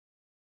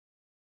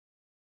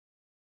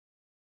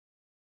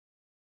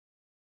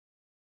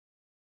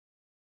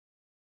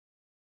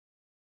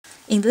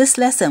In this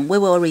lesson, we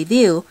will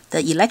review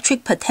the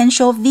electric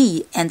potential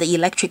V and the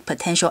electric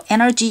potential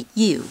energy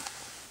U.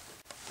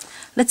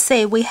 Let's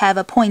say we have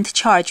a point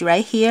charge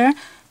right here,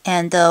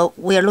 and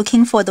we're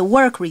looking for the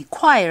work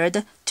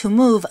required to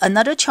move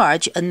another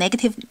charge, a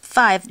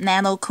 -5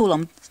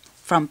 nanocoulomb,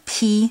 from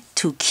P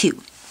to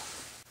Q.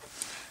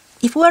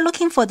 If we're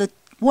looking for the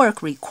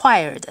work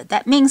required,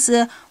 that means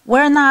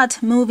we're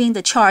not moving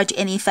the charge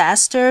any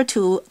faster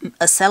to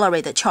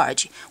accelerate the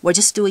charge. We're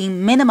just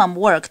doing minimum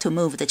work to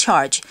move the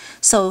charge.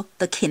 So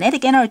the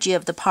kinetic energy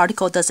of the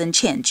particle doesn't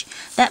change.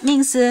 That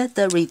means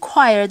the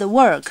required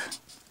work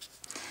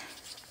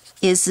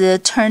is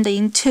turned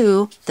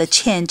into the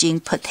changing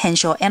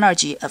potential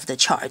energy of the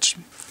charge.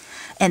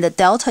 And the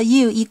delta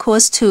U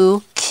equals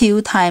to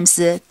Q times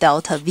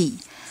delta V.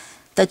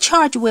 The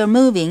charge we're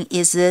moving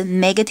is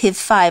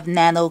 -5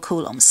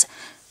 nanocoulombs.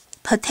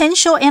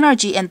 Potential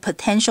energy and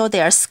potential,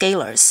 they are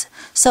scalars.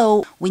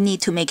 So we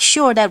need to make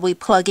sure that we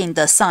plug in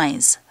the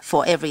signs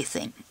for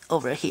everything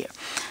over here.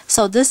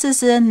 So this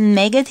is a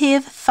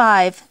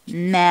 -5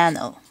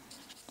 nano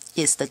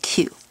is the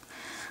Q.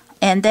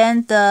 And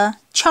then the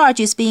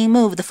charge is being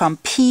moved from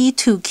P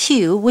to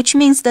Q, which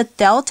means the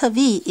delta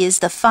V is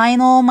the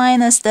final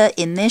minus the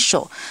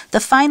initial. The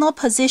final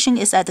position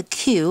is at the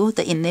Q,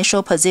 the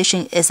initial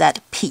position is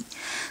at P.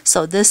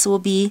 So this will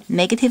be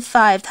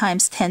 -5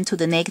 times 10 to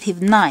the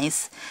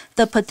 -9th.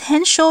 The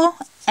potential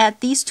at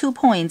these 2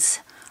 points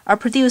are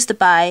produced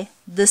by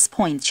this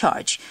point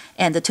charge.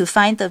 And to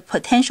find the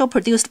potential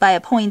produced by a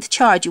point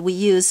charge, we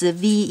use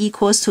V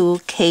equals to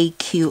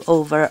KQ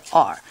over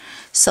R.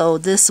 So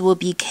this will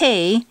be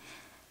K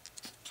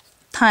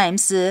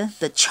times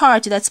the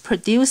charge that's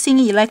producing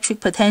electric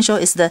potential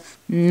is the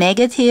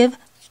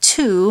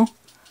 -2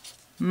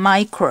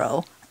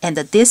 micro, and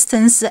the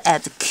distance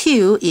at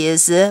Q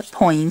is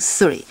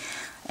 0.3.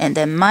 And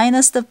then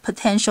minus the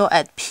potential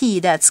at P,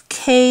 that's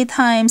K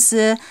times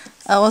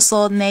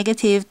also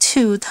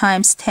 -2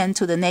 times 10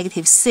 to the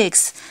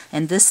 -6,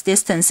 and this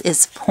distance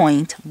is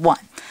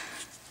 0.1.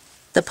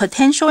 The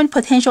potential and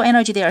potential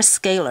energy, they are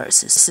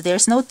scalars, so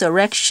there's no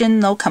direction,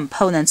 no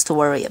components to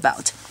worry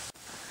about.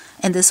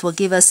 And this will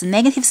give us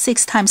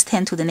 -6 times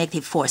 10 to the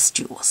 -4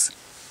 joules.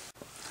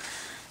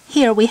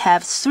 Here we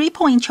have 3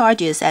 point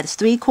charges at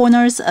 3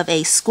 corners of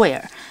a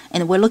square,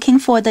 and we're looking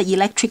for the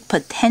electric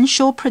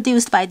potential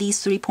produced by these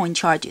 3 point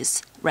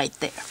charges right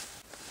there.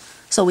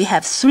 So we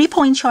have 3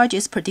 point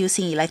charges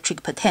producing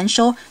electric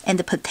potential, and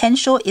the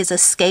potential is a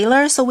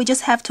scalar, so we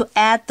just have to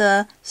add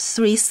the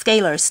 3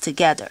 scalars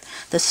together,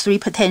 the 3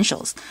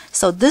 potentials.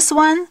 So this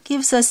one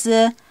gives us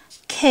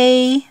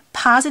K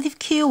positive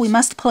Q, we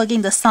must plug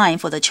in the sign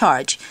for the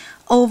charge,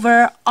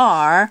 over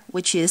R,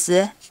 which is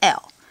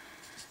L.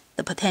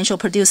 The potential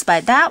produced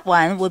by that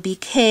one will be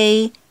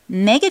K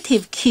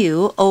negative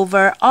Q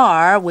over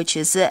R, which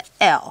is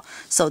L.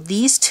 So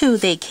these two,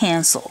 they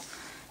cancel.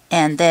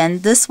 And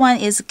then this one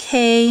is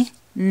K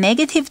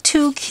negative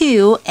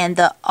 2Q, and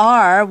the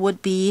R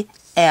would be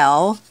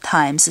L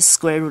times the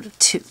square root of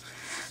 2.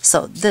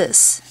 So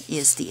this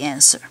is the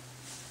answer.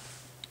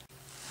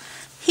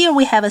 Here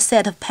we have a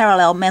set of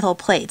parallel metal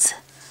plates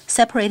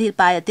separated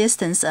by a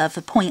distance of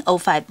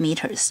 0.05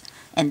 meters,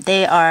 and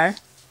they are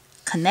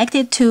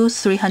connected to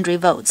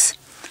 300 volts.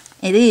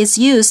 It is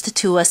used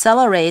to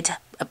accelerate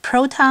a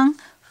proton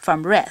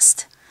from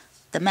rest.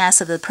 The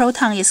mass of the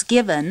proton is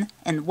given,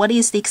 and what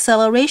is the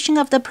acceleration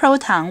of the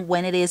proton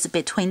when it is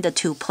between the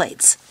 2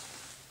 plates?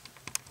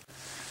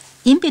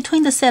 In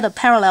between the set of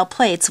parallel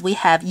plates, we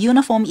have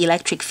uniform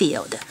electric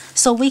field,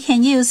 so we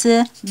can use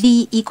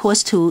V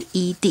equals to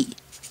ED.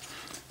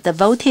 The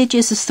voltage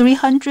is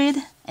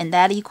 300, and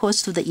that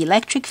equals to the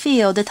electric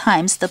field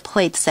times the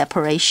plate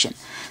separation.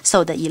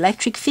 So the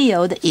electric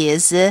field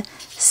is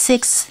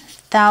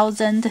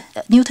 6,000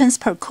 newtons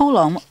per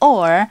coulomb,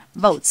 or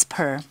volts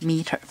per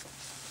meter.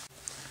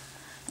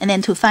 And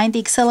then to find the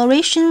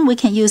acceleration, we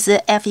can use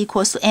F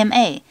equals to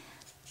ma.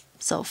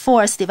 So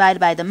force divided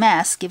by the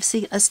mass gives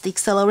us the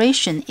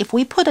acceleration. If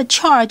we put a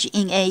charge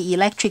in an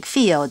electric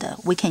field,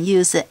 we can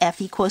use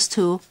F equals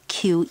to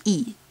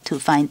QE to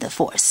find the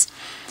force.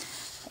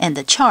 And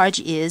the charge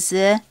is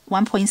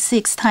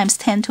 1.6 times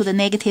 10 to the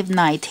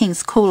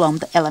 -19th coulomb,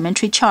 the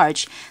elementary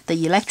charge.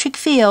 The electric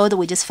field,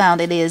 we just found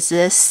it is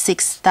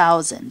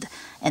 6,000.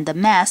 And the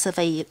mass of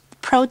a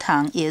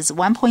proton is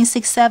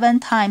 1.67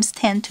 times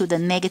 10 to the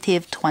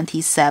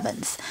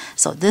 -27th.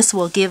 So this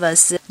will give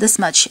us this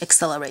much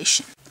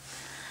acceleration.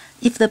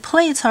 If the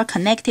plates are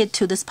connected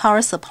to this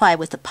power supply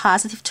with the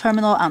positive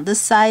terminal on this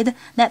side,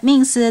 that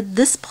means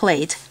this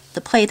plate,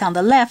 the plate on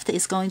the left,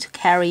 is going to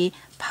carry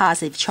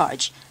positive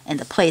charge, and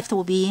the plate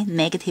will be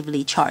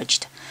negatively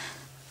charged.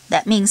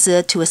 That means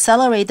to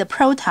accelerate the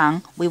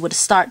proton, we would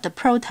start the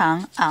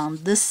proton on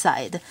this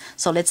side.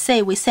 So let's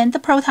say we send the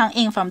proton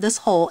in from this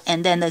hole,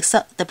 and then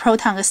the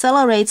proton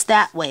accelerates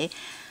that way.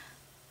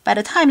 By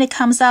the time it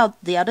comes out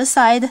the other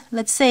side,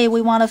 let's say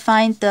we want to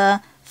find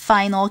the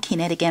final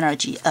kinetic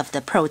energy of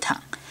the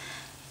proton.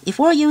 If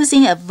we're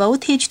using a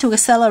voltage to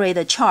accelerate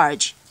a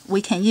charge,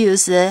 we can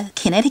use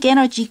kinetic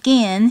energy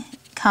gain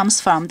comes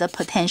from the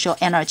potential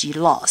energy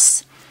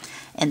loss.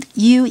 And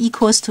U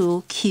equals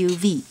to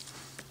QV.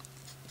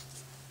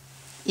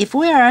 If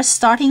we are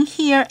starting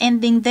here,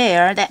 ending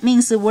there, that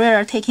means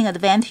we're taking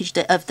advantage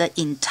of the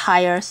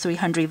entire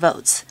 300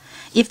 volts.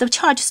 If the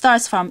charge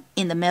starts from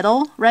in the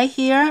middle, right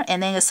here,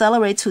 and then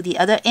accelerates to the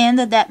other end,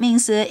 that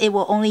means it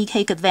will only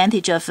take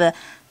advantage of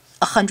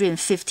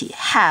 150,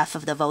 half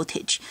of the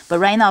voltage. But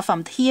right now,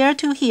 from here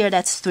to here,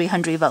 that's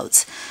 300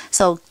 volts.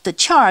 So the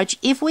charge,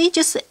 if we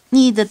just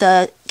need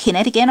the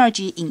kinetic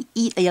energy in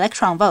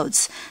electron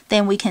volts,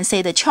 then we can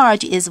say the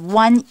charge is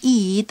 1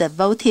 the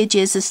voltage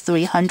is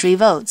 300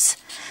 volts.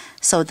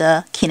 So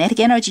the kinetic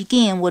energy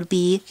gain would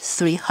be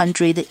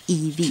 300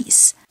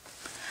 EVs.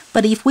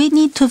 But if we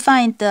need to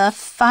find the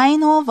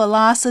final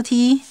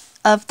velocity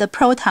of the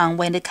proton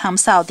when it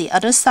comes out the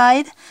other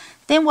side,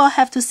 then we'll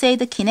have to say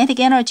the kinetic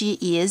energy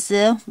is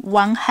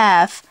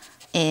 1/2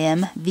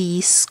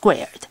 mv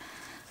squared.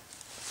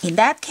 In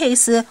that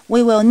case,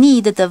 we will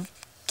need the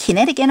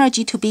kinetic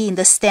energy to be in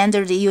the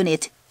standard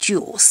unit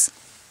joules.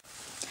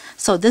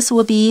 So this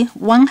will be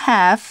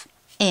 1/2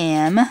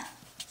 mv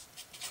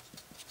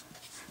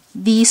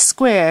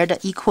squared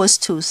equals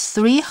to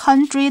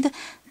 300.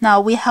 Now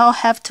we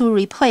have to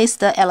replace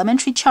the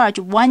elementary charge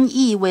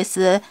 1e with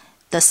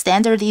the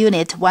standard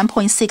unit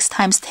 1.6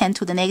 times 10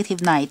 to the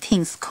negative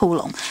 19th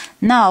coulomb.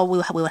 Now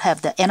we will have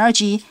the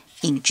energy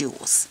in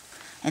joules.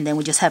 And then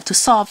we just have to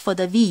solve for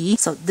the V,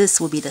 so this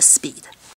will be the speed.